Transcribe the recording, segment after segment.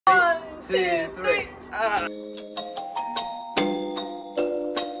2, 3.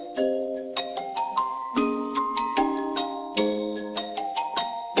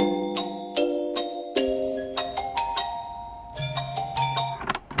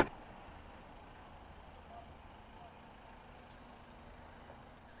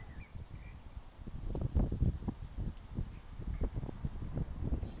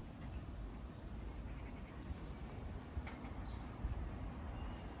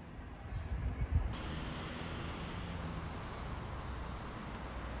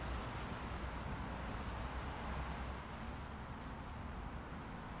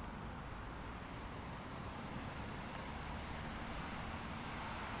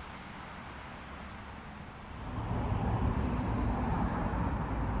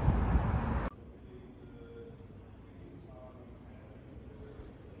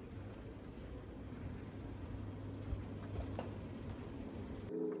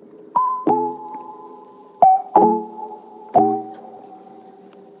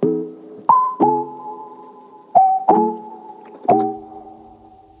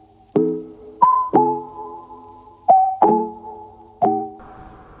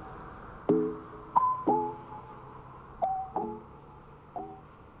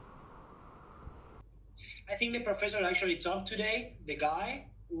 I think the professor actually talked today, the guy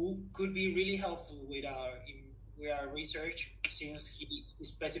who could be really helpful with our research, since he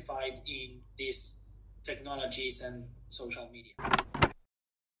specified in these technologies and social media.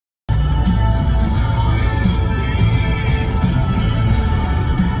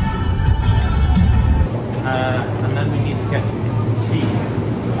 And then we need to get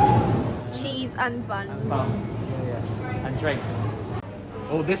cheese. Cheese and buns. And buns. Yeah. And drinks.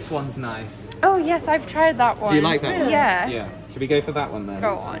 Oh, this one's nice. Oh yes, I've tried that one. Do you like that one? Yeah. Yeah. Should we go for that one then?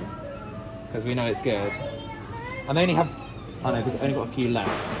 Go on. Because we know it's good. And they only have, oh no, they've only got a few left.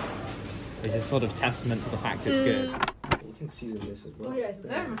 Which is sort of testament to the fact it's good. You can season this as well. Oh yeah, it's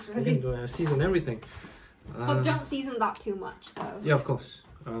very much You ready. can season everything. But don't season that too much though. Yeah, of course.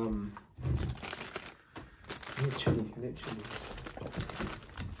 I need chili.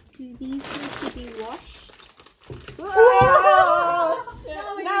 Do these need to be washed? Oh, shit.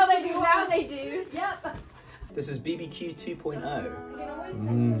 Now they do, now they do. Yep. This is BBQ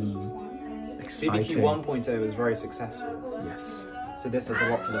 2.0. Exciting. BBQ 1.0 was very successful. Yes. So this has a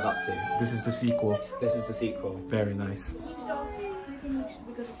lot to live up to. This is the sequel. This is the sequel. Very nice. I mean,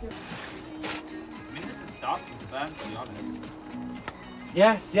 this is starting to burn, to be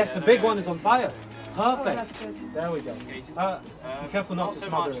honest. Yes, the big one is on fire. Perfect. There we go. Okay, just, Be careful not to so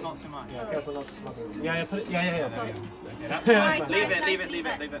smother much, it. not so much. Yeah, careful not to smother it. Yeah, put it. Yeah. Okay, that's Nice, fine. nice, Leave nice, it.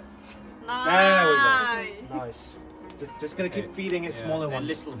 There we go. Nice. Just gonna keep feeding it smaller A ones.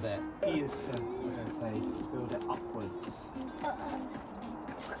 little bit. Key is to, as I say, build it upwards.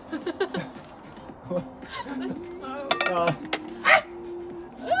 Oh.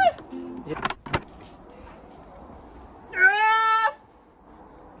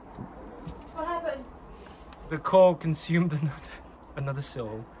 What happened? The coal consumed another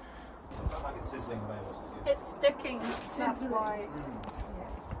soul. It sounds like it's sizzling away, which is good. It's sticking, that's why.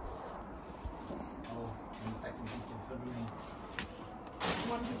 Oh, and the second piece of halloumi.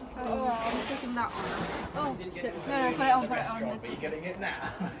 Oh, I'm taking that one. Oh, Didn't get shit. it No, put it on, put it on. But you're getting it now.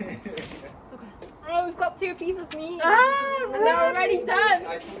 Oh, we've got 2 pieces of meat. Ah, And they're already done.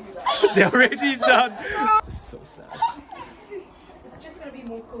 I told you that. They're already done. This is so sad. It's just gonna be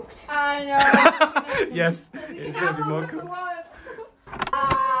more cooked. I know. Yes, it's gonna be more cooked.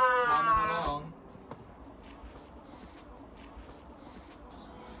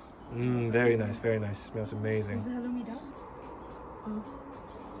 Very nice, very nice. Smells amazing. The halloumi done?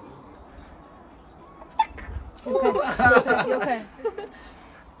 You okay?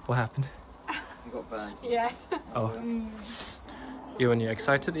 What happened? You got burned. Yeah. Oh. Ewan, you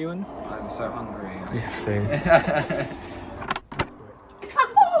excited, Ewan? I'm so hungry. Yeah, same.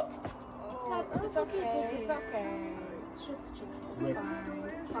 It's okay, it's okay. It's just It's fine,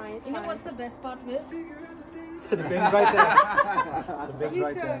 it's fine. You know what's the best part with? The bin's right there. The bin's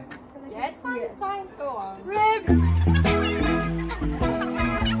right there. Yeah, it's fine, Go on.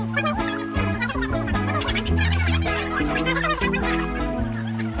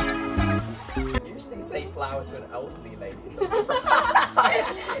 Usually say flower to an elderly lady.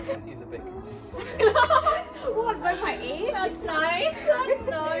 She's a bit What, by my age? That's nice, that's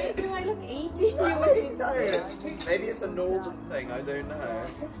nice. Do I look 80? You really don't. Maybe it's a northern thing, I don't know.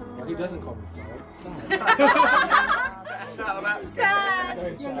 Well, he doesn't call me flower. No, that's Sad. Very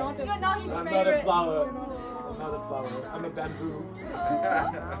You're sad. not his I'm favorite. not a flower. I'm not a flower. I'm a bamboo.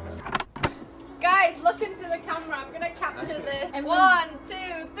 Guys, look into the camera. I'm gonna capture this. And 1,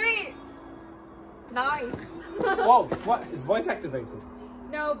 2, 3. Nice. Whoa, what? Is voice activated?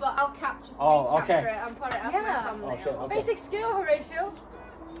 No, but I'll capture Okay. it and put it as my thumbnail. Oh, shit, okay. Basic skill, Horatio.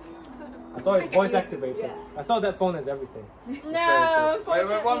 I thought it's voice activated. I thought that phone has everything. No, Wait,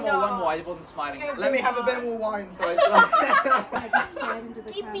 one more. I wasn't smiling. Let me have a bit more wine, so it's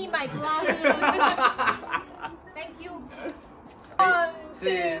like... Give me my glass. Thank you. 1,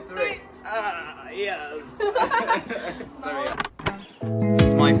 2, 3. Ah, yes.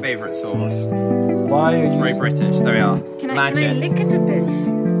 It's my favourite sauce. Why are It's very British. There we are. Can I Magic. lick it a bit?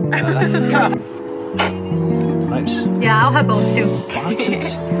 Nice. Yeah, I'll have both too.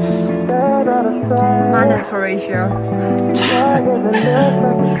 Minus Horatio.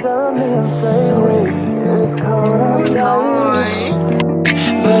 Sorry. Nice.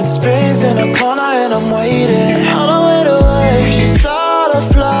 But springs in a